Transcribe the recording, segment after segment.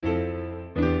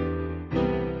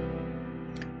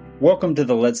Welcome to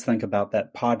the Let's Think About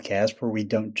That podcast, where we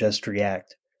don't just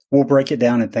react. We'll break it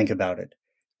down and think about it.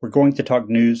 We're going to talk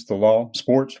news, the law,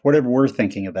 sports, whatever we're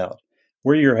thinking about.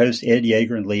 We're your hosts, Ed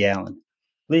Yeager and Lee Allen.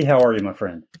 Lee, how are you, my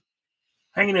friend?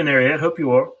 Hanging in there, Ed. Hope you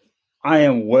are. I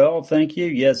am well, thank you.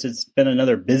 Yes, it's been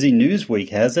another busy news week,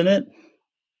 hasn't it?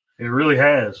 It really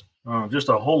has. Just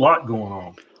a whole lot going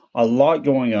on. A lot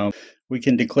going on. We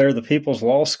can declare the People's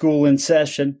Law School in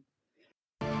session.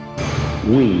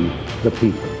 We, the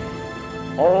people.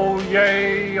 Oh,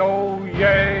 yea, oh,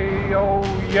 yea,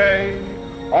 oh,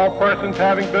 yea. All persons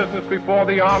having business before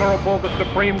the Honorable, the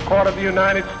Supreme Court of the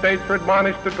United States are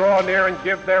admonished to draw near and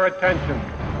give their attention,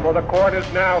 for the court is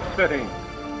now sitting.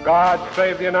 God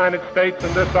save the United States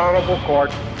and this honorable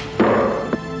court.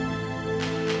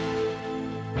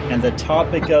 And the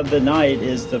topic of the night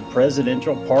is the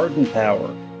presidential pardon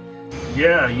power.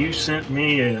 Yeah, you sent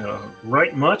me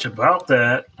right much about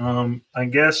that. I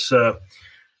guess,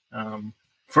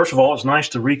 first of all, it's nice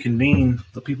to reconvene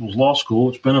the People's Law School.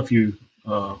 It's been a few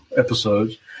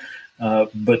episodes.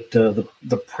 But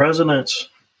the president's,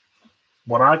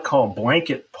 what I call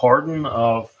blanket pardon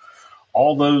of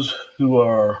all those who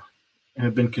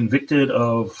have been convicted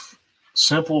of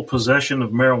simple possession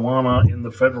of marijuana in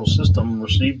the federal system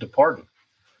received a pardon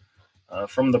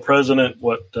from the president.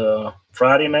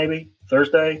 Friday, maybe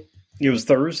Thursday? It was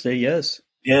Thursday, yes.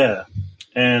 Yeah.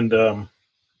 And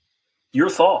your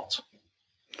thoughts?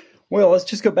 Well, let's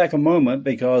just go back a moment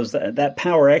because that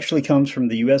power actually comes from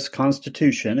the U.S.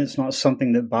 Constitution. It's not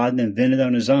something that Biden invented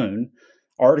on his own.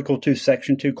 Article 2,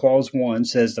 Section 2, Clause 1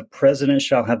 says the president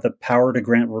shall have the power to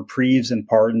grant reprieves and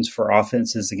pardons for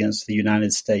offenses against the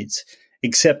United States,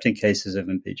 except in cases of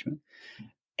impeachment.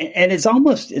 And it's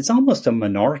almost a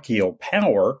monarchical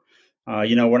power.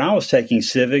 When I was taking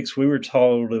civics, we were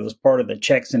told it was part of the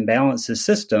checks and balances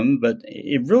system, but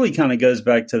it really kind of goes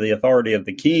back to the authority of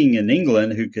the king in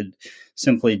England, who could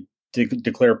simply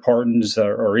declare pardons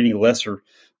or any lesser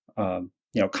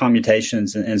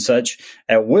commutations and such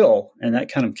at will. And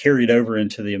that kind of carried over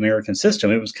into the American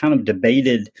system. It was kind of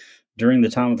debated during the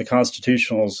time of the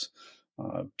constitutional's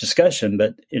discussion,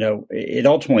 but, it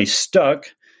ultimately stuck.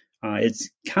 It's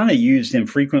kind of used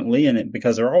infrequently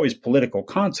because there are always political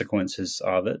consequences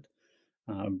of it.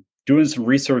 Doing some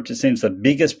research, it seems the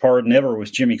biggest pardon ever was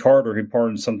Jimmy Carter, who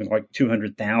pardoned something like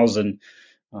 200,000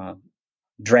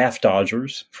 draft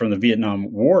dodgers from the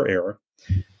Vietnam War era.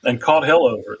 And caught hell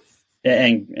over it.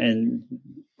 And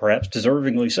perhaps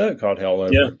deservingly so, caught hell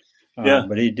over it.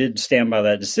 But he did stand by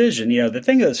that decision. The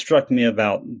thing that struck me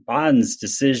about Biden's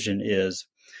decision is,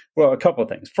 well, a couple of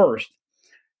things. First,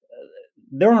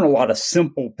 there aren't a lot of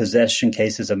simple possession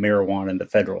cases of marijuana in the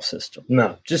federal system.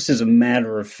 No. Just as a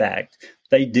matter of fact,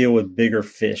 they deal with bigger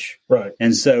fish. Right.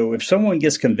 And so if someone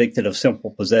gets convicted of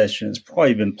simple possession, it's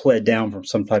probably been pled down from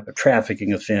some type of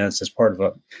trafficking offense as part of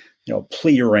a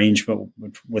plea arrangement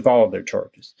with all of their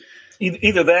charges.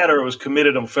 Either that or it was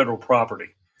committed on federal property.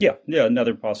 Yeah,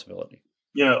 another possibility.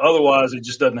 Otherwise it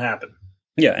just doesn't happen.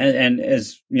 Yeah, and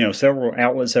as several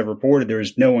outlets have reported, there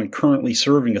is no one currently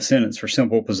serving a sentence for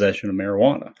simple possession of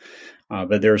marijuana.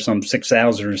 But there are some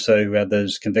 6,000 or so who have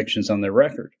those convictions on their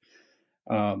record.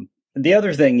 The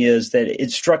other thing is that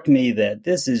it struck me that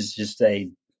this is just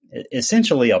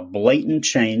essentially a blatant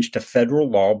change to federal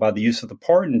law by the use of the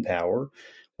pardon power,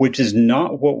 which is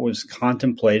not what was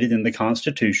contemplated in the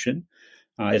Constitution.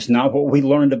 It's not what we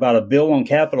learned about a bill on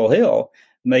Capitol Hill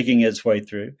making its way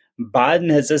through.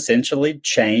 Biden has essentially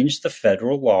changed the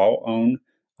federal law on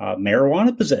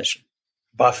marijuana possession.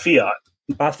 By fiat.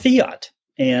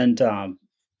 And,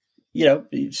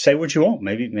 say what you want.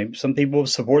 Maybe some people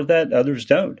support that, others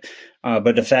don't.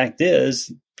 But the fact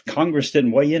is, Congress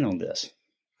didn't weigh in on this.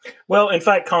 Well, in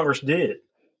fact, Congress did.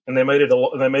 And they made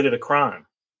it a crime.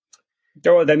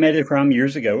 They made it a crime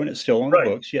years ago, and it's still on the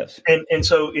books, yes. And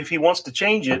so if he wants to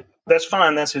change it, that's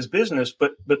fine. That's his business.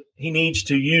 But he needs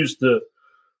to use the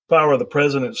power of the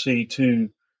presidency to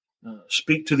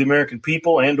speak to the American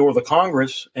people and or the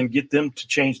Congress and get them to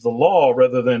change the law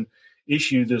rather than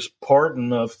issue this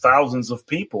pardon of thousands of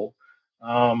people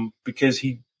because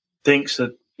he thinks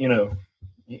that,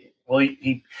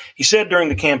 he said during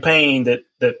the campaign that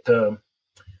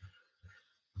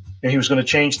he was going to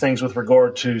change things with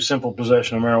regard to simple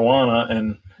possession of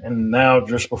marijuana, and now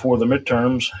just before the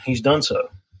midterms, he's done so.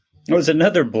 It was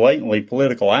another blatantly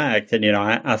political act. And,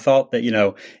 I thought that,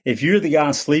 if you're the guy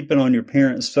sleeping on your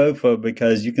parents' sofa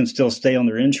because you can still stay on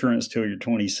their insurance till you're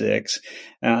 26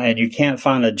 and you can't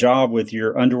find a job with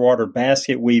your underwater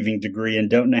basket weaving degree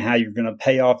and don't know how you're going to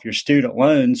pay off your student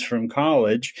loans from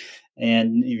college,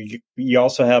 and you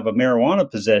also have a marijuana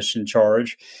possession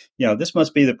charge. This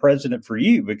must be the president for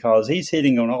you, because he's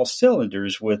hitting on all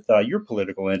cylinders with your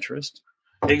political interest.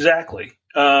 Exactly.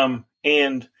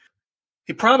 And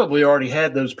he probably already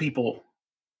had those people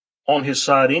on his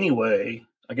side anyway.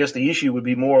 I guess the issue would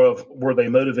be more of, were they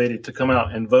motivated to come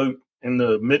out and vote in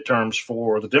the midterms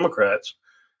for the Democrats?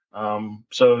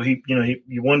 So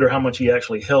you wonder how much he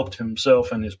actually helped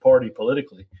himself and his party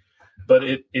politically. But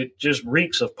it just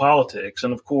reeks of politics.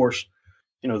 And of course,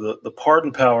 the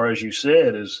pardon power, as you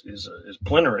said, is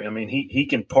plenary. I mean, he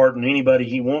can pardon anybody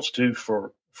he wants to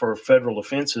for federal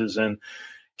offenses and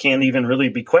can't even really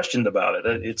be questioned about it.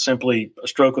 It's simply a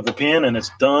stroke of the pen and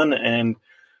it's done. And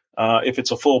if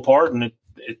it's a full pardon,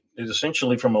 it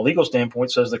essentially, from a legal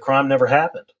standpoint, says the crime never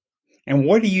happened. And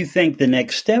what do you think the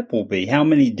next step will be? How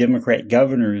many Democrat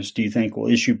governors do you think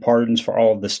will issue pardons for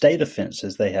all of the state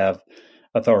offenses they have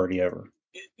authority over?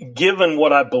 Given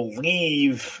what I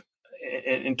believe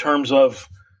in terms of,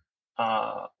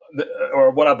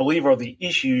 or what I believe are the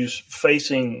issues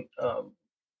facing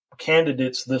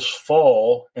candidates this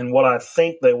fall, and what I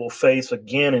think they will face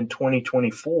again in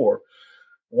 2024,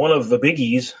 one of the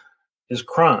biggies is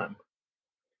crime.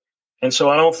 And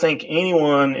so I don't think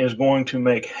anyone is going to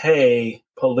make hay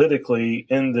politically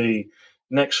in the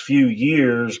next few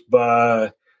years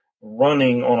by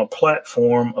running on a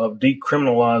platform of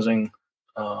decriminalizing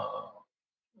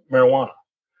marijuana.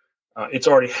 It's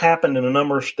already happened in a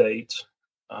number of states.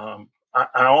 I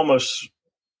almost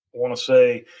want to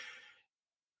say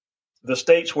the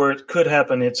states where it could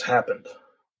happen, it's happened.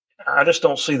 I just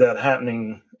don't see that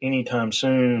happening anytime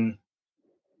soon,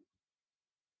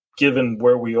 given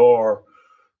where we are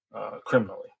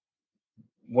criminally.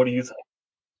 What do you think?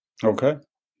 Okay.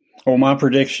 Well, my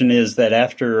prediction is that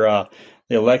after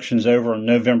the election's over on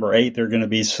November 8th, there are going to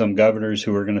be some governors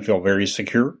who are going to feel very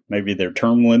secure. Maybe they're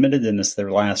term limited and it's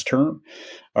their last term,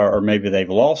 or maybe they've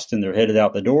lost and they're headed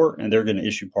out the door and they're going to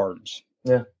issue pardons.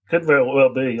 Yeah, could very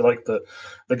well be. Like the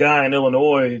guy in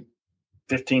Illinois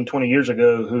 15, 20 years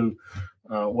ago who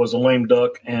was a lame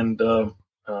duck, and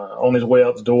on his way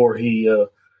out the door, he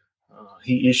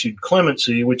issued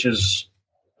clemency, which is,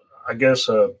 I guess,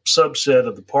 a subset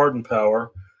of the pardon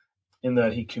power, in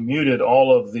that he commuted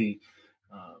all of the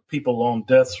people on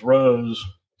death row's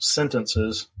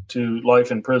sentences to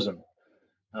life in prison.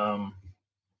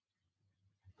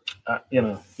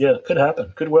 It could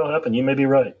happen. Could well happen. You may be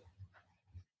right.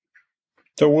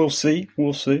 So we'll see.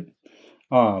 We'll see.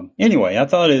 Anyway, I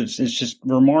thought it's just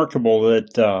remarkable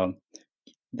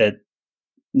that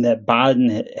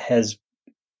Biden has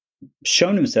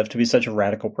shown himself to be such a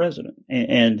radical president.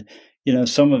 And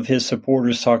some of his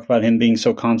supporters talk about him being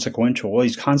so consequential. Well,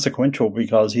 he's consequential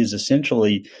because he's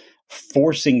essentially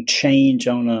forcing change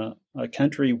on a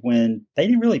country when they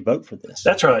didn't really vote for this.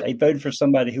 That's right. They voted for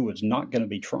somebody who was not going to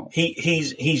be Trump.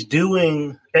 He's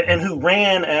doing, and who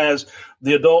ran as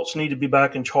the adults need to be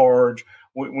back in charge.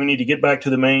 We need to get back to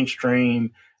the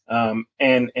mainstream.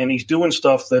 And he's doing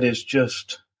stuff that is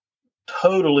just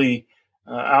totally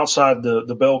outside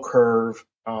the bell curve,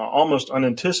 almost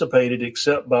unanticipated,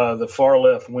 except by the far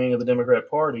left wing of the Democrat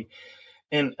Party.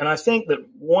 And I think that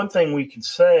one thing we can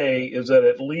say is that,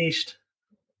 at least,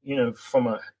 from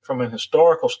a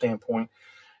historical standpoint,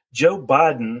 Joe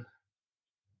Biden,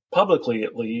 publicly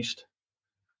at least,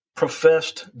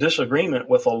 professed disagreement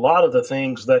with a lot of the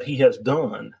things that he has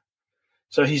done.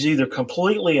 So he's either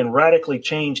completely and radically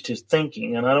changed his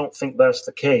thinking, and I don't think that's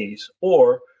the case,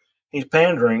 or he's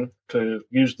pandering, to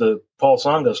use the Paul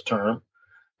Tsongas term,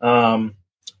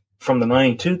 from the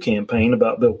 92 campaign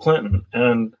about Bill Clinton.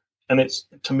 And it's,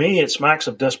 to me, it smacks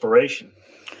of desperation.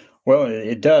 Well,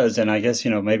 it does. And I guess,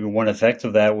 maybe one effect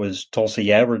of that was Tulsi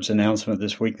Gabbard's announcement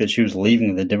this week that she was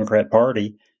leaving the Democrat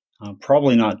Party.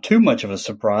 Probably not too much of a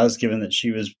surprise, given that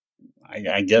she was,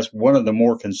 I guess, one of the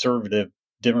more conservative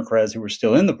Democrats who were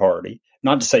still in the party.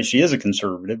 Not to say she is a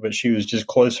conservative, but she was just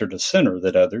closer to center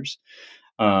than others.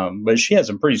 But she had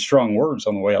some pretty strong words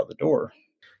on the way out the door.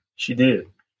 She did.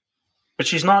 But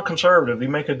she's not conservative. You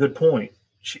make a good point.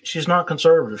 She's not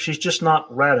conservative. She's just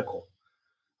not radical,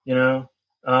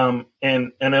 And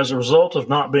as a result of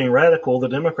not being radical, the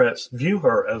Democrats view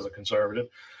her as a conservative.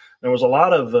 There was a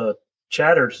lot of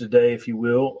chatter today, if you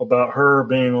will, about her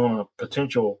being on a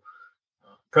potential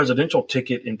presidential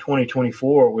ticket in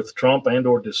 2024 with Trump and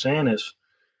or DeSantis.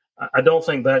 I don't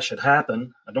think that should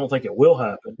happen. I don't think it will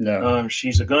happen. No.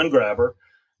 She's a gun grabber.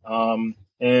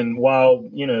 And while,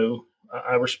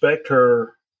 I respect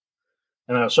her,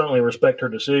 and I certainly respect her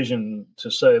decision to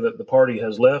say that the party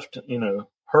has left,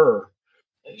 her,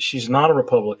 she's not a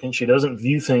Republican. She doesn't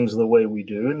view things the way we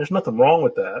do. And there's nothing wrong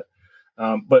with that.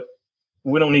 But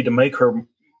we don't need to make her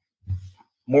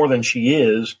more than she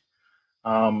is,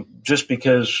 just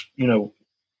because,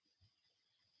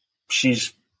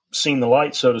 she's seen the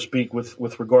light, so to speak,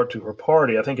 with regard to her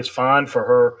party. I think it's fine for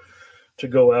her to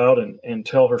go out and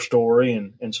tell her story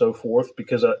and so forth,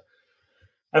 because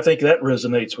I think that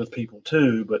resonates with people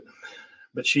too.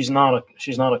 But she's not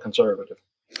a conservative.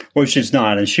 Well, she's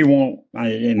not, and she won't.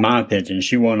 In my opinion,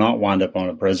 she will not wind up on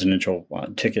a presidential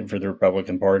ticket for the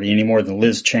Republican Party any more than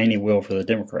Liz Cheney will for the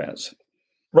Democrats.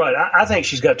 Right. I think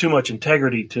she's got too much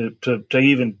integrity to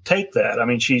even take that. I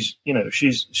mean, she's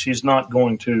not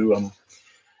going to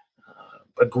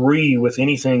agree with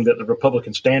anything that the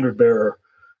Republican standard bearer,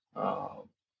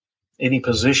 any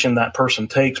position that person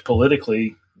takes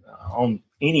politically on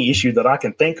any issue that I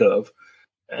can think of.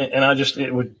 And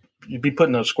you'd be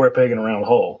putting a square peg in a round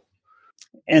hole.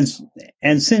 And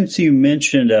since you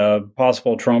mentioned a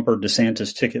possible Trump or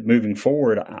DeSantis ticket moving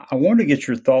forward, I want to get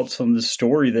your thoughts on this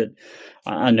story that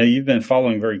I know you've been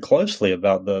following very closely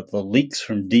about the leaks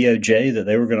from DOJ that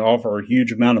they were going to offer a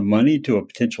huge amount of money to a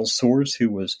potential source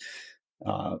who was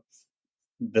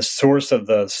the source of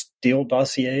the Steele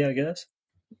dossier, I guess.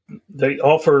 They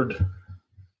offered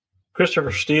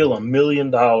Christopher Steele $1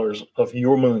 million of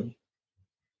your money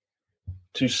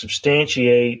to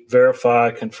substantiate,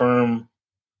 verify, confirm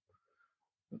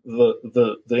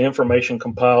the information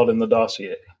compiled in the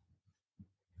dossier.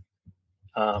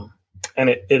 And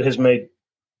it has made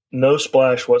no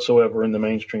splash whatsoever in the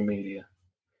mainstream media.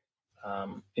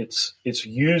 It's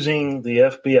using the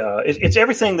FBI. It's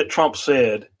everything that Trump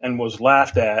said and was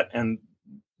laughed at, and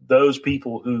those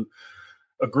people who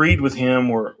agreed with him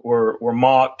were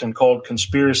mocked and called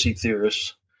conspiracy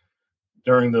theorists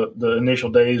during the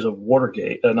initial days of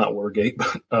Watergate, not Watergate,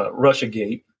 but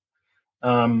Russiagate,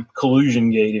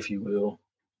 Collusiongate, if you will.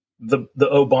 The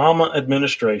Obama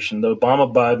administration, the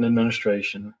Obama-Biden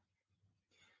administration,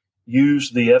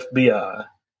 used the FBI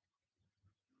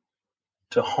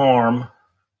to harm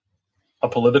a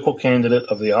political candidate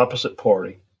of the opposite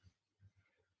party,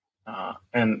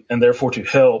 and therefore to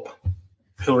help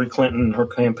Hillary Clinton and her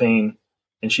campaign.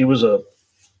 And she was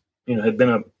had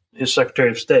been his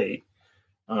Secretary of State.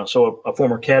 So a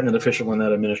former cabinet official in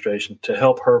that administration, to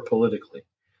help her politically.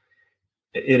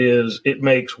 It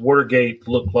makes Watergate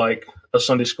look like a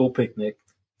Sunday school picnic.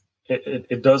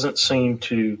 It doesn't seem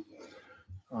to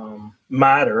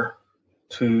matter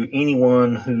to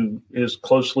anyone who is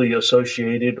closely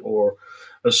associated or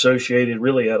associated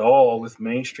really at all with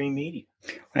mainstream media.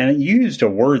 And you used a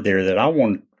word there that I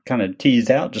want to kind of tease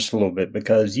out just a little bit,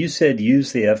 because you said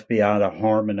use the FBI to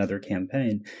harm another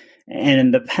campaign. And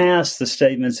in the past, the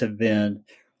statements have been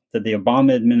that the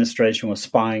Obama administration was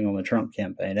spying on the Trump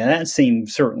campaign. And that seemed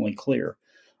certainly clear.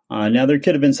 Now, there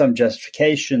could have been some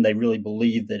justification. They really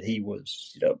believed that he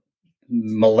was,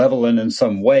 malevolent in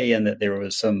some way, and that there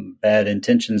was some bad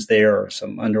intentions there, or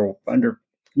some underground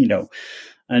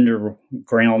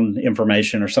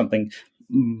information or something.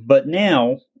 But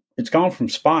now it's gone from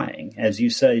spying, as you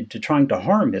say, to trying to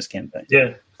harm his campaign.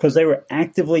 Yeah. Because they were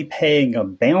actively paying a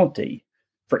bounty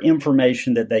for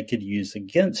information that they could use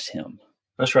against him.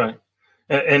 That's right.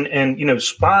 And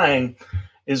spying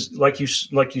is, like you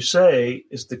say,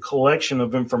 is the collection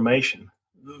of information.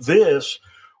 This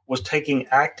was taking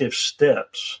active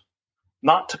steps,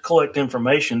 not to collect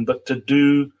information, but to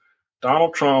do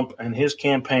Donald Trump and his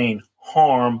campaign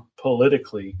harm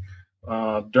politically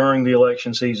during the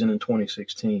election season in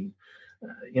 2016.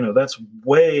 That's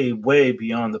way, way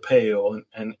beyond the pale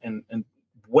and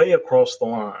way across the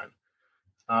line.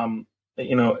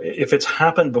 If it's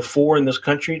happened before in this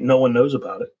country, no one knows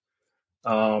about it.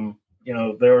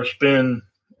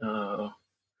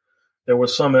 There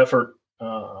was some effort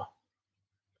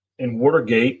in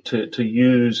Watergate to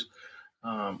use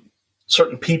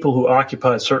certain people who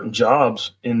occupied certain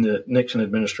jobs in the Nixon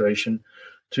administration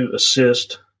to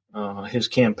assist his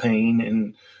campaign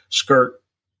and skirt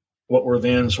what were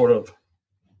then sort of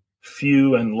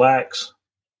few and lax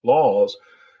laws.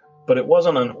 But it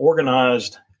wasn't an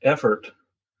organized effort,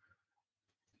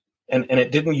 and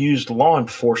it didn't use law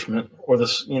enforcement or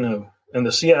and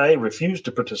the CIA refused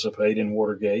to participate in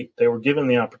Watergate. They were given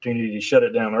the opportunity to shut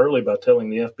it down early by telling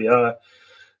the FBI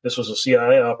this was a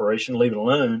CIA operation, leave it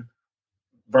alone.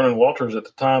 Vernon Walters at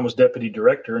the time was deputy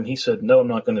director, and he said, no, I'm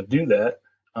not going to do that.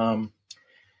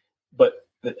 But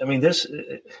I mean,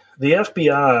 the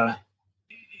FBI,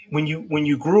 when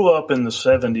you grew up in the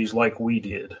 70s like we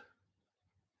did,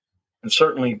 and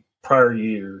certainly prior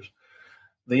years,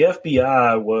 the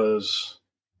FBI was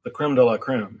the creme de la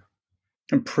creme.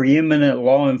 A preeminent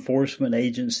law enforcement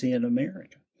agency in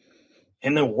America.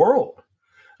 In the world.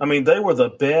 I mean, they were the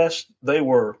best. They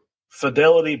were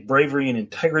fidelity, bravery, and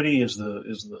integrity is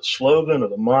the slogan or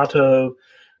the motto.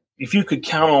 If you could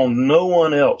count on no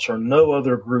one else or no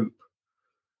other group,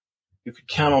 you could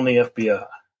count on the FBI.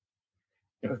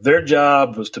 If their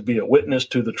job was to be a witness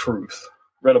to the truth.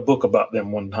 Read a book about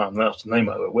them one time. That's the name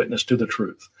of it, Witness to the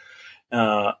Truth.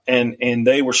 And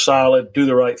they were solid, do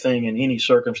the right thing in any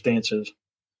circumstances.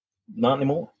 Not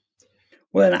anymore.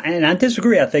 Well, and I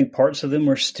disagree. I think parts of them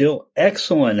are still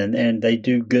excellent, and they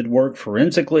do good work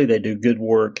forensically. They do good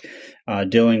work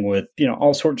dealing with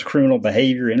all sorts of criminal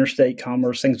behavior, interstate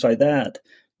commerce, things like that.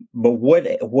 But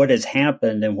what has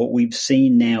happened, and what we've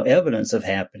seen now evidence of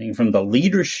happening from the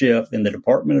leadership in the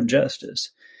Department of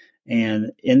Justice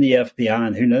and in the FBI,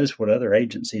 and who knows what other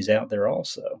agencies out there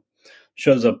also,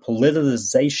 shows a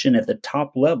politicization at the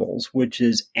top levels, which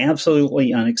is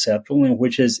absolutely unacceptable and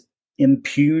which has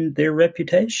impugned their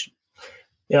reputation.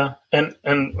 Yeah, and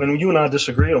you and I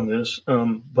disagree on this,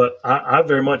 but I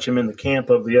very much am in the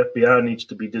camp of the FBI needs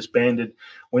to be disbanded.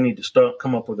 We need to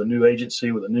come up with a new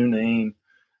agency with a new name,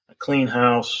 a clean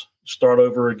house, start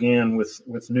over again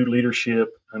with new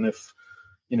leadership. And if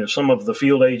some of the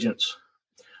field agents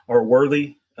are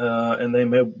worthy, and they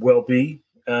may well be,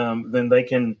 then they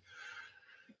can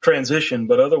transition.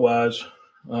 But otherwise,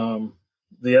 the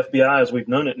FBI, as we've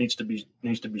known it, needs to be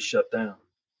shut down.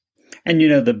 And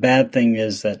the bad thing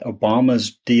is that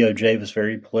Obama's DOJ was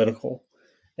very political,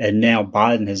 and now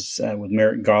Biden has, with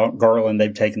Merrick Garland,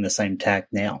 they've taken the same tack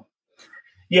now.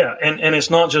 Yeah, and it's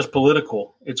not just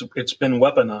political; it's been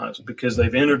weaponized because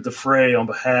they've entered the fray on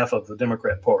behalf of the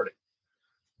Democrat Party.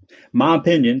 My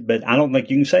opinion, but I don't think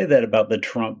you can say that about the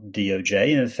Trump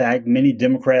DOJ. And in fact, many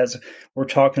Democrats were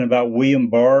talking about William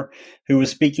Barr, who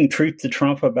was speaking truth to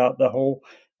Trump about the whole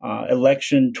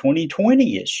election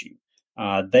 2020 issue.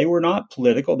 They were not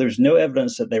political. There's no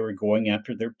evidence that they were going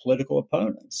after their political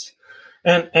opponents.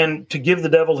 And to give the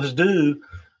devil his due,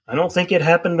 I don't think it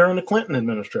happened during the Clinton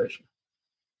administration.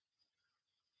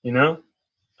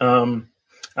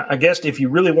 I guess if you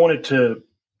really wanted to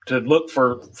look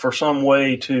for some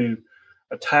way to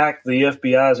attack the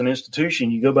FBI as an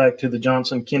institution, you go back to the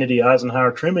Johnson, Kennedy,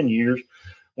 Eisenhower, Truman years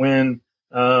when,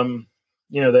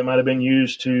 they might have been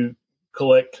used to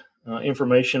collect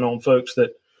information on folks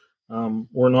that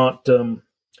were not, at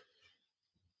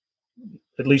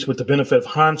least with the benefit of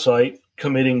hindsight,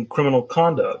 committing criminal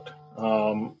conduct.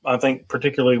 I think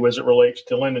particularly as it relates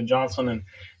to Lyndon Johnson and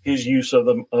his use of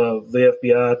the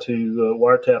FBI to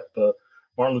wiretap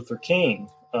Martin Luther King.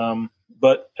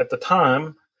 But at the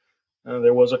time,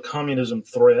 there was a communism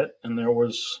threat, and there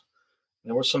was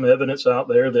some evidence out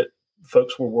there that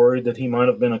folks were worried that he might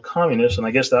have been a communist, and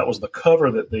I guess that was the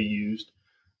cover that they used.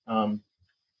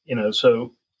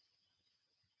 So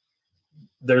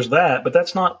there's that, but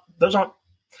that's not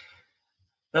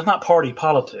party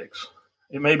politics.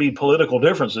 It may be political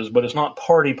differences, but it's not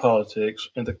party politics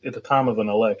at the time of an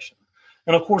election.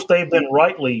 And of course, they've been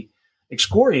rightly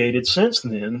excoriated since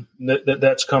then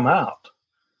that's come out,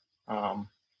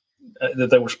 that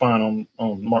they were spying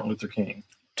on Martin Luther King.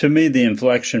 To me, the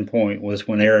inflection point was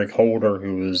when Eric Holder,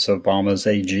 who was Obama's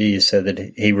AG, said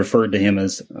that he referred to him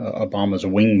as Obama's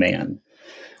wingman.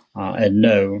 And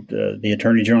no, the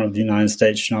Attorney General of the United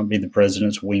States should not be the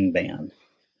president's wingman.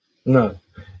 No,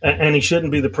 and he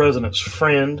shouldn't be the president's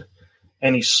friend,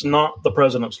 and he's not the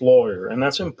president's lawyer. And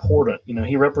that's important.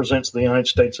 He represents the United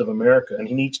States of America, and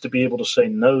he needs to be able to say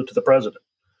no to the president,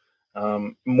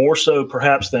 more so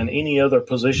perhaps than any other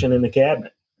position in the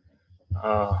cabinet.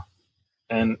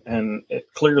 And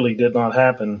it clearly did not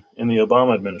happen in the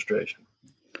Obama administration.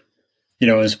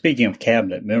 And speaking of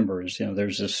cabinet members,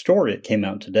 there's a story that came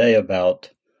out today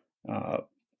about, I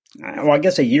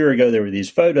guess a year ago, there were these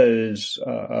photos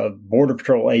of Border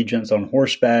Patrol agents on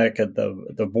horseback at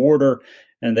the border,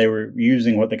 and they were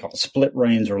using what they call split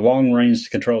reins or long reins to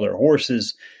control their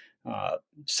horses.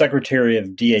 Secretary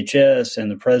of DHS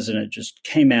and the president just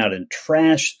came out and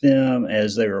trashed them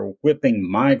as they were whipping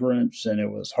migrants, and it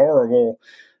was horrible.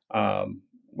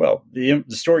 Well, the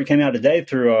story came out today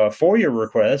through a FOIA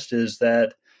request is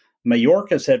that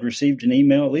Mayorkas had received an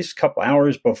email at least a couple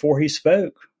hours before he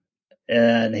spoke,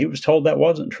 and he was told that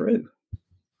wasn't true.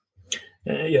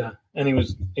 Yeah, and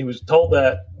he was told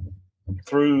that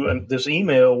through this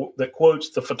email that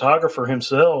quotes the photographer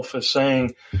himself as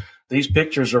saying these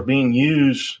pictures are being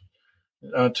used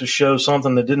to show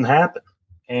something that didn't happen.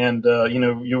 And,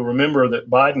 you'll remember that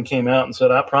Biden came out and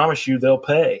said, I promise you they'll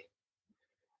pay.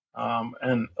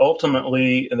 And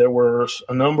ultimately, there were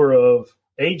a number of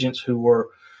agents who were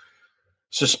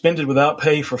suspended without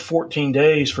pay for 14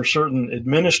 days for certain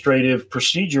administrative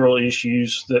procedural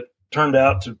issues that turned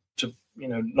out to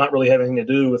not really have anything to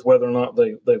do with whether or not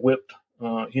they whipped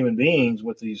human beings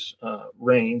with these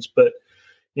reins, but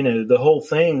the whole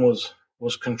thing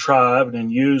was contrived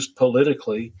and used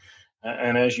politically.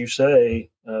 And as you say,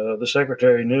 the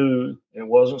secretary knew it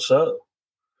wasn't so,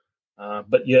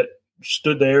 but yet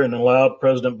stood there and allowed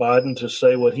President Biden to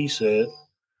say what he said,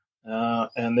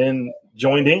 and then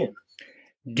joined in.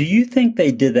 Do you think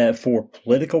they did that for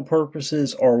political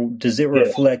purposes, or does it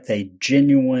reflect a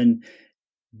genuine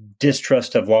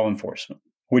distrust of law enforcement,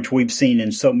 which we've seen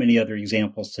in so many other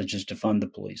examples to just defund the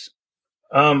police?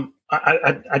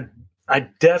 I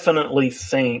definitely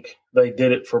think they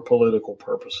did it for political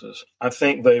purposes. I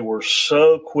think they were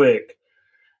so quick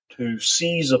to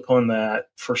seize upon that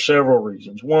for several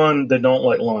reasons. One, they don't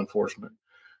like law enforcement.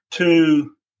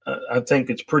 Two, I think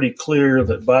it's pretty clear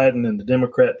that Biden and the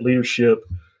Democrat leadership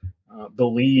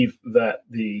believe that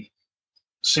the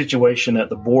situation at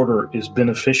the border is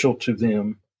beneficial to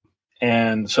them,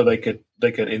 and so they could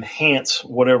enhance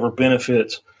whatever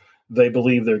benefits they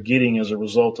believe they're getting as a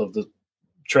result of the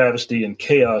travesty and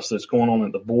chaos that's going on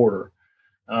at the border.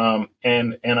 And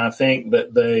I think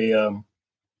that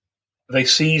they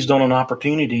seized on an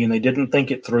opportunity, and they didn't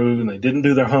think it through, and they didn't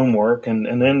do their homework. And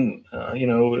then,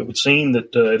 it would seem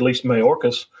that at least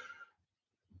Mayorkas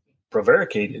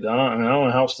prevaricated. I don't know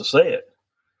how else to say it.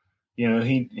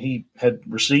 He had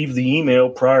received the email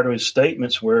prior to his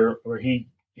statements where he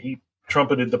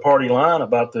trumpeted the party line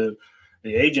about the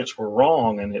agents were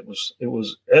wrong, and it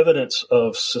was evidence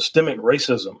of systemic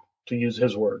racism, to use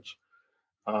his words.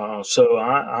 So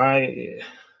I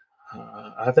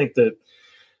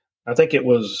think it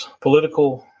was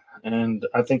political, and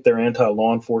I think they're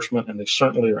anti-law enforcement, and they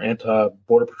certainly are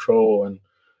anti-border patrol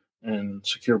and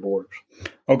secure borders.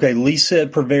 Okay, Lee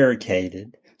said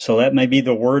prevaricated, so that may be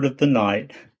the word of the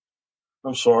night.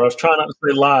 I'm sorry, I was trying not to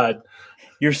say lied.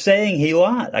 You're saying he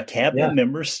lied. A cabinet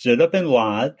member stood up and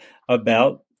lied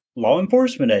about law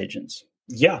enforcement agents.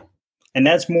 Yeah. And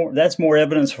that's more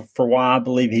evidence for why I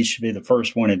believe he should be the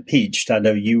first one impeached. I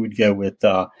know you would go with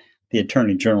the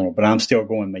Attorney General, but I'm still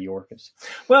going Mayorkas.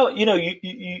 Well,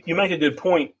 you make a good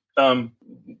point.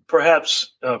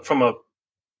 Perhaps from a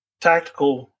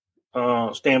tactical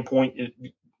standpoint,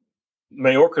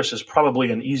 Mayorkas is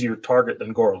probably an easier target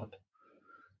than Garland.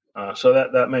 So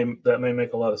that may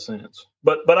make a lot of sense.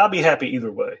 But I'll be happy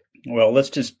either way. Well,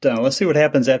 let's see what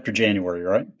happens after January,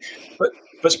 right?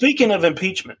 But speaking of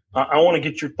impeachment, I want to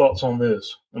get your thoughts on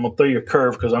this. I'm going to throw you a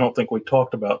curve because I don't think we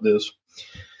talked about this.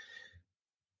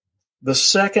 The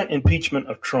second impeachment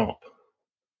of Trump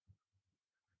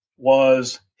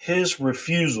was based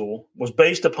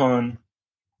upon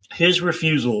his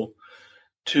refusal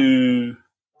to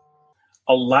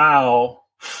allow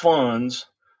funds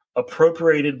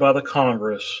appropriated by the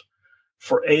Congress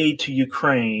for aid to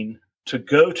Ukraine to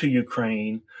go to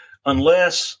Ukraine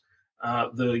unless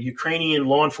the Ukrainian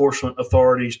law enforcement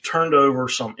authorities turned over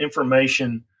some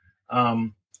information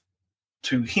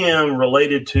to him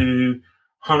related to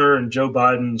Hunter and Joe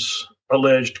Biden's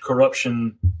alleged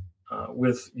corruption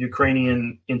with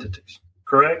Ukrainian entities.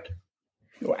 Correct?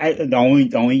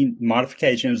 The only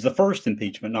modification is the first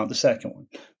impeachment, not the second one.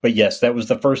 But yes, that was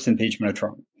the first impeachment of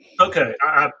Trump. Okay,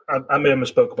 I may have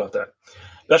misspoke about that.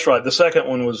 That's right. The second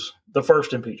one was the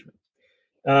first impeachment.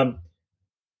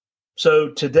 So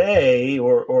today,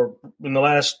 or in the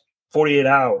last 48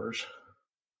 hours,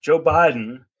 Joe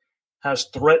Biden has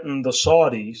threatened the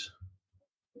Saudis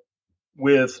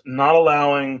with not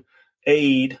allowing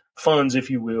aid, funds,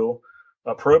 if you will,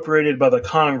 appropriated by the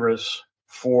Congress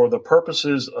for the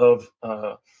purposes of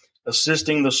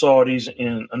assisting the Saudis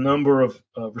in a number of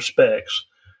respects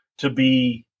to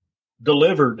be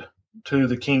delivered to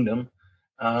the kingdom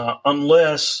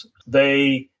unless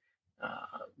they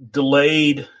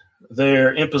delayed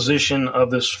their imposition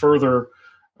of this further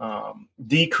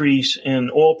decrease in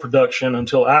oil production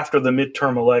until after the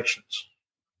midterm elections.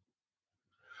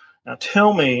 Now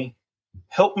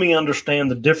help me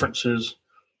understand the differences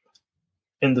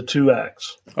in the two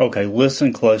acts. Okay,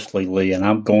 listen closely, Lee, and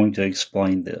I'm going to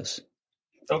explain this.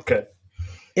 Okay.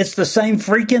 It's the same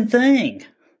freaking thing.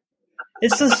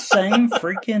 It's the same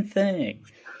freaking thing.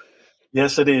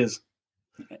 Yes, it is.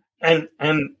 And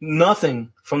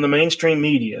nothing from the mainstream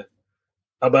media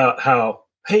about how,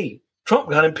 hey, Trump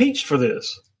got impeached for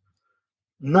this.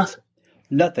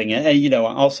 Nothing. And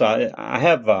also I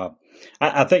have,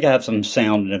 I think I have some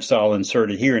sound, and if so, I'll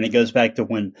insert it here. And it goes back to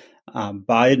when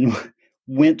Biden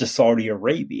went to Saudi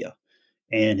Arabia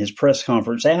and his press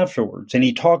conference afterwards, and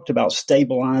he talked about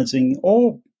stabilizing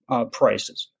oil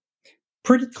prices.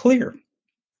 Pretty clear.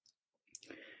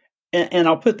 And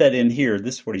I'll put that in here.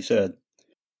 This is what he said.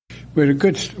 We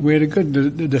had a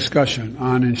good discussion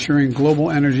on ensuring global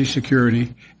energy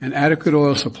security and adequate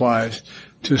oil supplies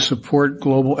to support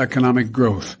global economic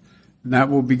growth. And that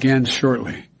will begin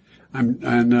shortly.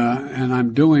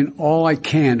 I'm doing all I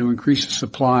can to increase the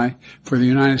supply for the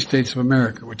United States of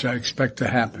America, which I expect to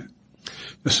happen.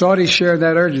 The Saudis share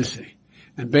that urgency,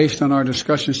 and based on our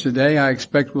discussions today, I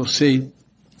expect we'll see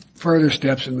further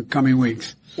steps in the coming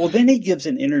weeks. Well, then he gives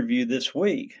an interview this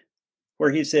week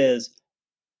where he says,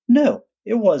 no,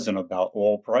 it wasn't about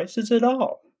oil prices at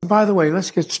all. By the way,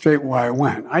 let's get straight why I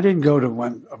went. I didn't go to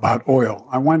one about oil.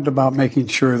 I went about making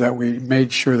sure that we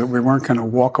made sure that we weren't going to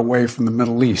walk away from the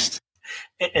Middle East.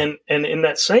 And in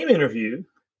that same interview,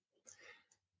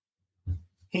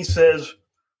 he says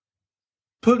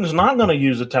Putin's not going to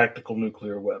use a tactical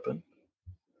nuclear weapon.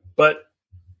 But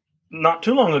not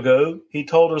too long ago, he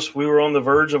told us we were on the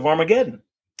verge of Armageddon.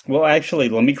 Well, actually,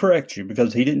 let me correct you,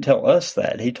 because he didn't tell us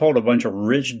that. He told a bunch of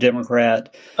rich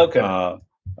Democrats who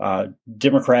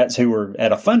were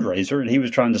at a fundraiser, and he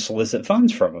was trying to solicit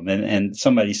funds from them, and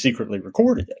somebody secretly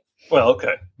recorded it. Well,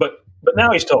 okay. But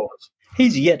now he's told us.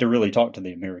 He's yet to really talk to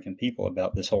the American people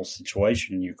about this whole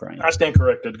situation in Ukraine. I stand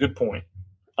corrected. Good point.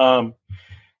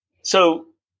 So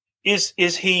is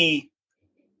he...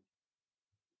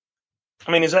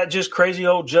 I mean, is that just crazy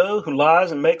old Joe who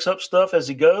lies and makes up stuff as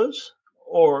he goes?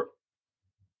 Or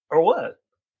what?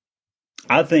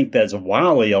 I think that's a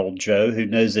wily old Joe who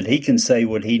knows that he can say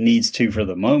what he needs to for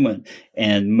the moment,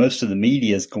 and most of the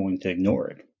media is going to ignore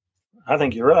it. I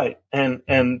think you're right. And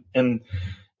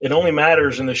it only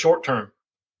matters in the short term,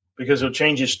 because he'll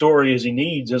change his story as he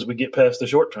needs as we get past the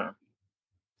short term.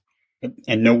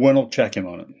 And no one will check him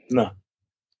on it. No.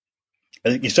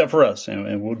 Except for us,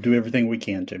 and we'll do everything we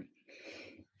can to.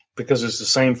 Because it's the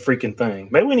same freaking thing.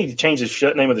 Maybe we need to change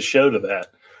the name of the show to that.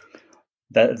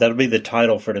 That'll be the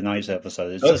title for tonight's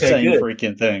episode. It's the same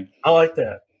freaking thing. I like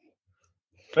that.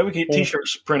 Maybe we can get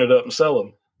T-shirts printed up and sell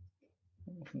them.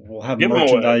 We'll have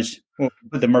merchandise. We'll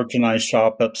put the merchandise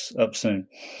shop up soon.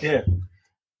 Yeah.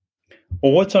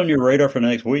 Well, what's on your radar for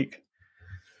next week?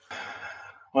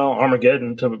 Well,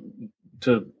 Armageddon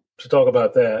to talk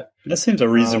about that. That seems a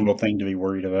reasonable thing to be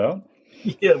worried about.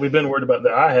 Yeah, we've been worried about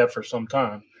that. I have for some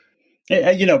time.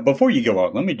 Before you go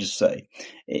on, let me just say,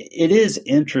 it is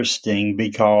interesting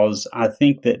because I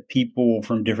think that people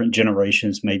from different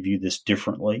generations may view this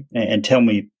differently, and tell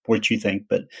me what you think.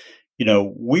 But,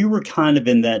 we were kind of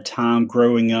in that time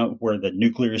growing up where the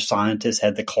nuclear scientists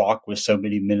had the clock with so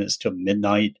many minutes till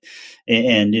midnight.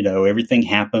 And everything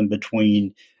happened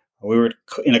we were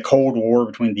in a Cold War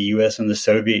between the U.S. and the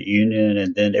Soviet Union.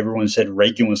 And then everyone said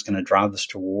Reagan was going to drive us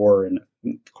to war. And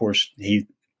of course, he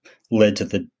led to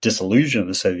the dissolution of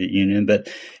the Soviet Union. But,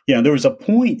 there was a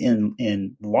point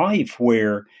in life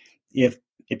where if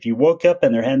you woke up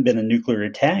and there hadn't been a nuclear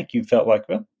attack, you felt like,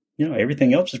 well,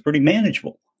 everything else is pretty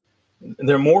manageable.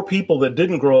 There are more people that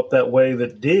didn't grow up that way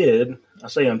that did. I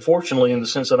say unfortunately, in the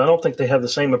sense that I don't think they have the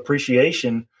same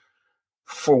appreciation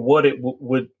for what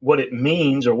it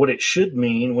means or what it should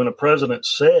mean when a president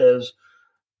says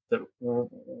that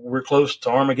we're close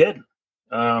to Armageddon.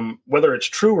 Whether it's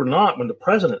true or not, when the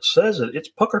president says it, it's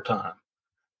pucker time.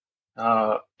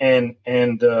 I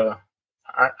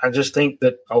just think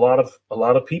that a lot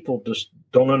of people just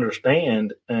don't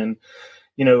understand. And,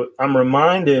 I'm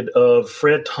reminded of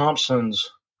Fred Thompson's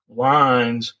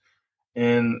lines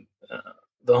in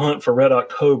The Hunt for Red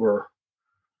October,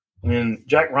 when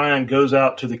Jack Ryan goes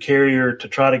out to the carrier to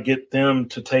try to get them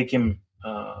to take him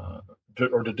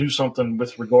to do something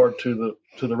with regard to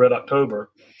the Red October.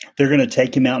 They're going to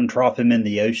take him out and drop him in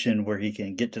the ocean where he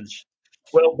can get to the...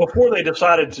 Well, before they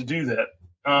decided to do that,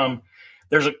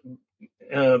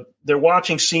 they're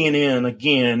watching CNN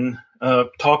again,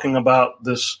 talking about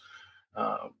this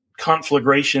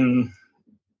conflagration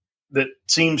that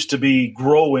seems to be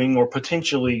growing or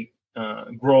potentially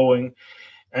growing,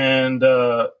 and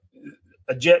a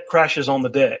jet crashes on the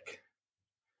deck,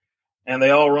 and they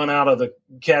all run out of the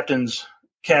captain's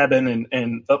cabin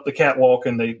and up the catwalk,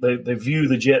 and they view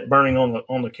the jet burning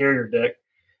on the carrier deck.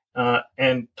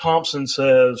 And Thompson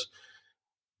says,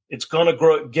 it's going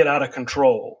to get out of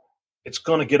control. It's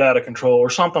going to get out of control, or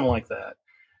something like that.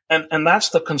 And that's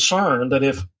the concern, that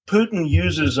if Putin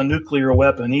uses a nuclear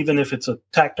weapon, even if it's a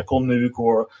tactical nuke,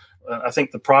 or I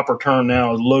think the proper term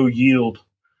now is low yield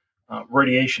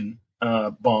radiation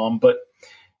bomb, but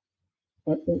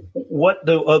what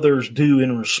do others do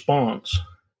in response?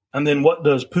 And then what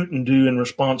does Putin do in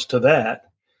response to that?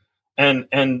 And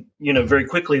very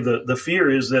quickly, the fear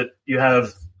is that you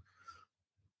have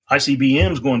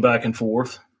ICBMs going back and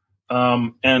forth,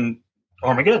 and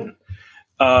Armageddon.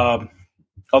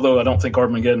 Although I don't think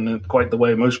Armageddon is quite the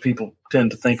way most people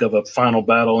tend to think of a final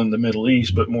battle in the Middle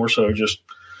East, but more so just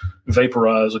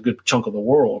vaporize a good chunk of the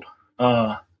world.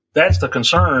 That's the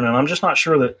concern, and I'm just not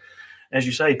sure that, as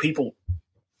you say, people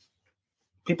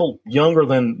younger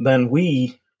than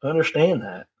we understand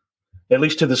that, at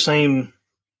least to the same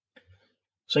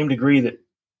degree that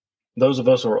those of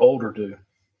us who are older do.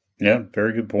 Yeah,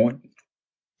 very good point.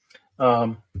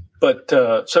 But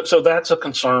so that's a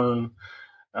concern.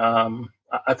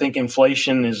 I think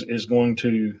inflation is going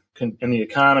to, in the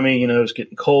economy, it's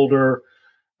getting colder.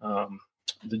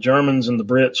 The Germans and the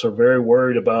Brits are very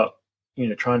worried about,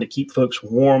 trying to keep folks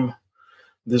warm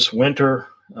this winter.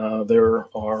 There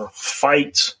are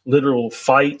fights, literal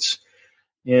fights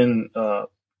in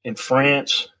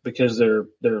France because they're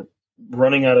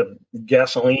running out of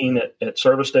gasoline at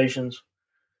service stations.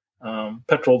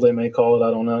 Petrol, they may call it.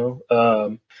 I don't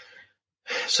know.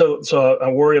 So I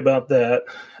worry about that.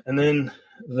 And then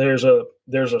there's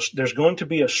going to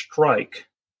be a strike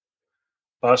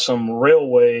by some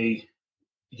railway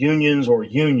unions or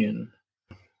union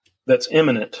that's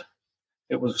imminent.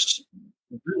 It was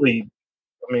really,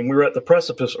 we were at the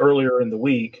precipice earlier in the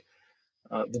week.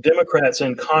 The Democrats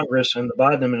in Congress and the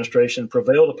Biden administration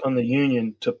prevailed upon the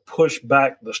union to push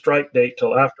back the strike date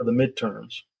till after the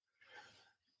midterms.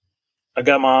 I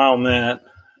got my eye on that.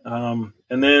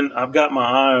 And then I've got my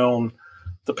eye on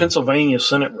the Pennsylvania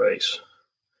Senate race.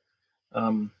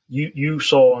 You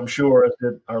saw, I'm sure, as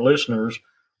did our listeners,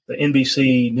 the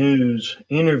NBC News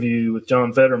interview with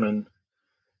John Fetterman,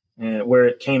 where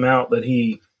it came out that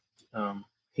he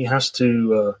has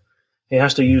to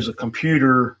use a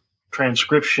computer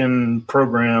transcription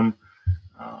program,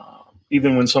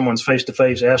 even when someone's face to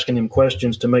face asking him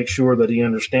questions, to make sure that he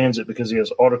understands it, because he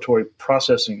has auditory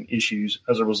processing issues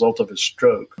as a result of his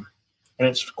stroke. And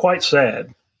it's quite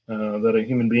sad that a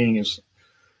human being is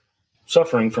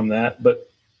suffering from that. But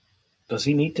does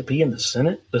he need to be in the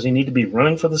Senate? Does he need to be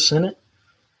running for the Senate?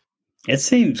 It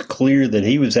seems clear that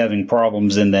he was having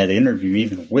problems in that interview,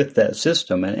 even with that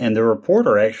system. And the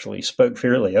reporter actually spoke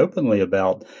fairly openly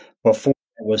about, before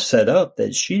it was set up,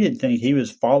 that she didn't think he was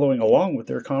following along with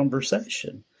their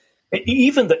conversation.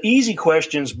 Even the easy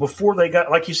questions before they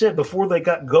got, like you said, before they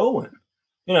got going,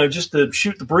 just the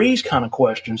shoot the breeze kind of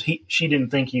questions, she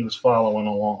didn't think he was following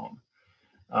along.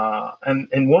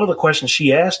 And one of the questions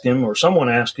she asked him, or someone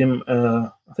asked him,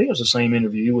 I think it was the same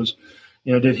interview, was,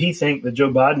 did he think that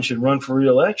Joe Biden should run for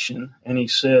re-election? And he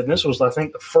said, and this was, I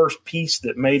think, the first piece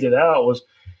that made it out, was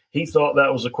he thought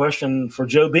that was a question for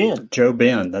Joe Ben. Joe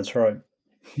Ben, that's right.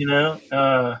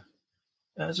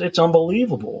 It's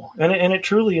unbelievable. And it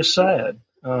truly is sad.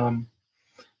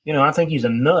 I think he's a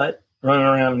nut running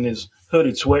around in his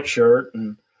hooded sweatshirt.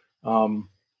 And,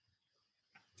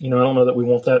 I don't know that we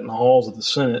want that in the halls of the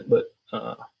Senate, but,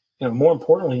 more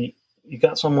importantly, you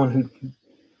got someone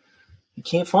who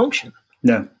can't function.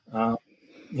 No.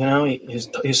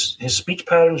 His speech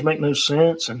patterns make no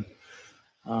sense, and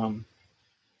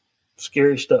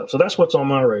scary stuff. So that's what's on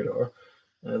my radar.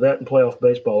 That and playoff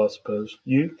baseball, I suppose.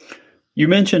 You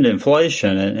mentioned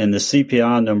inflation, and the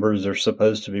CPI numbers are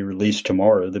supposed to be released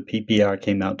tomorrow. The PPI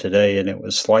came out today, and it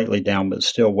was slightly down, but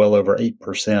still well over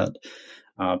 8%.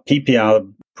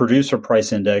 PPI, producer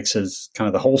price index, is kind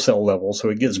of the wholesale level, so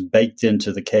it gets baked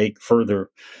into the cake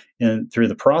further through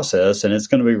the process, and it's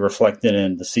going to be reflected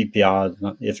in the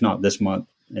CPI, if not this month,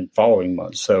 in following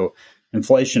months. So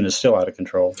inflation is still out of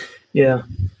control. Yeah.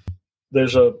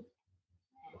 There's a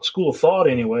school of thought,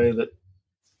 anyway, that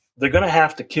they're going to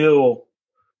have to kill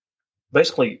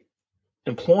basically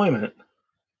employment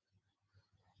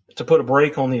to put a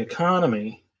brake on the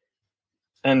economy.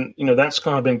 And, that's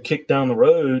kind of been kicked down the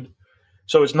road.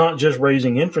 So it's not just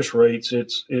raising interest rates.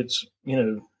 It's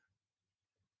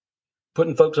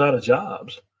putting folks out of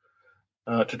jobs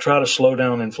to try to slow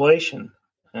down inflation.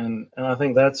 And I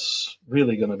think that's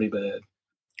really going to be bad.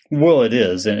 Well, it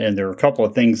is. And there are a couple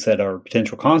of things that are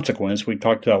potential consequence. We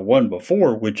talked about one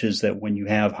before, which is that when you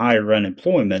have higher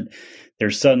unemployment,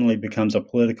 there suddenly becomes a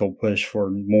political push for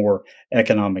more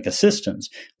economic assistance,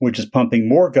 which is pumping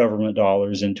more government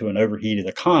dollars into an overheated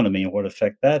economy, and what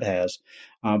effect that has.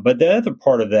 But the other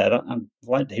part of that, I'd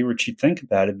like to hear what you think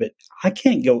about it, but I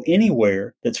can't go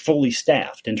anywhere that's fully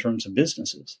staffed in terms of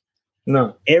businesses.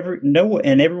 No.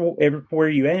 Everywhere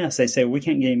you ask, they say, we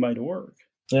can't get anybody to work.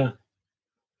 Yeah.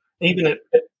 Even at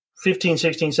 $15,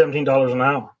 $16, $17 an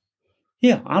hour.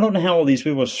 Yeah, I don't know how all these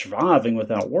people are surviving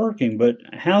without working, but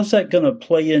how's that going to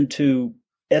play into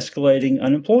escalating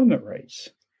unemployment rates?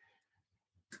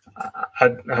 I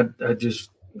don't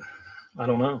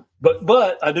know.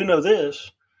 But I do know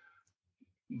this.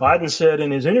 Biden said in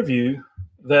his interview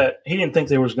that he didn't think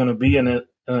there was going to be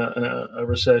a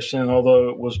recession, although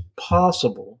it was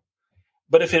possible.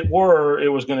 But if it were, it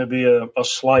was going to be a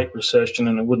slight recession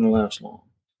and it wouldn't last long.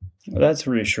 Well, that's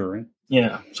reassuring.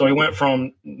 Yeah. So he went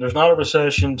from there's not a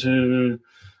recession to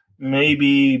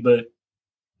maybe,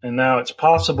 and now it's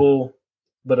possible,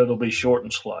 but it'll be short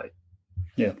and slight.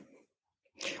 Yeah.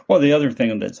 Well, the other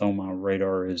thing that's on my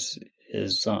radar is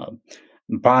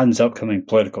Biden's upcoming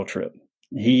political trip.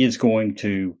 He is going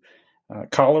to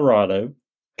Colorado,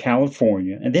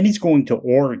 California, and then he's going to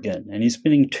Oregon, and he's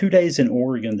spending 2 days in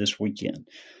Oregon this weekend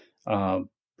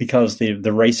because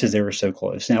the races there are so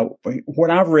close. Now,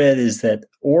 what I've read is that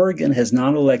Oregon has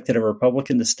not elected a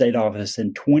Republican to state office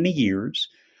in 20 years.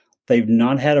 They've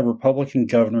not had a Republican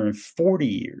governor in 40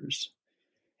 years.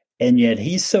 And yet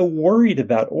he's so worried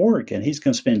about Oregon, he's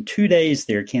going to spend 2 days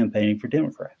there campaigning for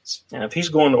Democrats. And if he's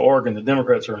going to Oregon, the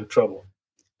Democrats are in trouble.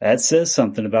 That says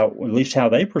something about at least how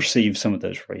they perceive some of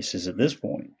those races at this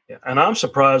point. Yeah. And I'm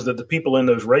surprised that the people in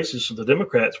those races, the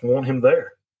Democrats, want him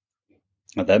there.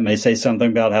 Now, that may say something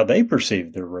about how they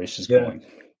perceive their races going.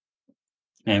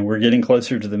 And we're getting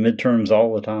closer to the midterms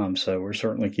all the time, so we're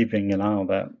certainly keeping an eye on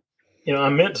that. I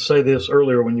meant to say this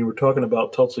earlier when you were talking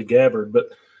about Tulsi Gabbard, but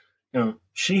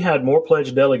she had more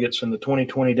pledged delegates in the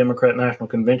 2020 Democrat National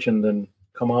Convention than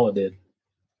Kamala did.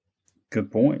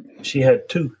 Good point. She had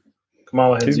 2.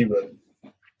 Kamala had 0.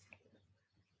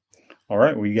 All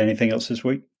right. Well, you got anything else this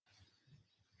week?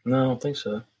 No, I don't think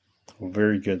so. Well,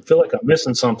 very good. I feel like I'm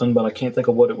missing something, but I can't think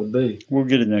of what it would be. We'll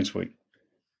get it next week.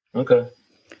 Okay.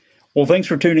 Well, thanks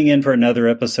for tuning in for another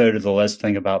episode of the Let's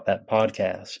Think About That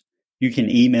podcast. You can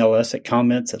email us at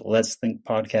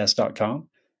comments@letsthinkpodcast.com.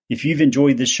 If you've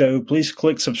enjoyed this show, please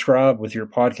click subscribe with your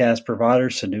podcast provider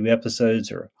so new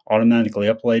episodes are automatically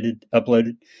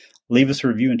uploaded. Leave us a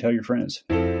review and tell your friends.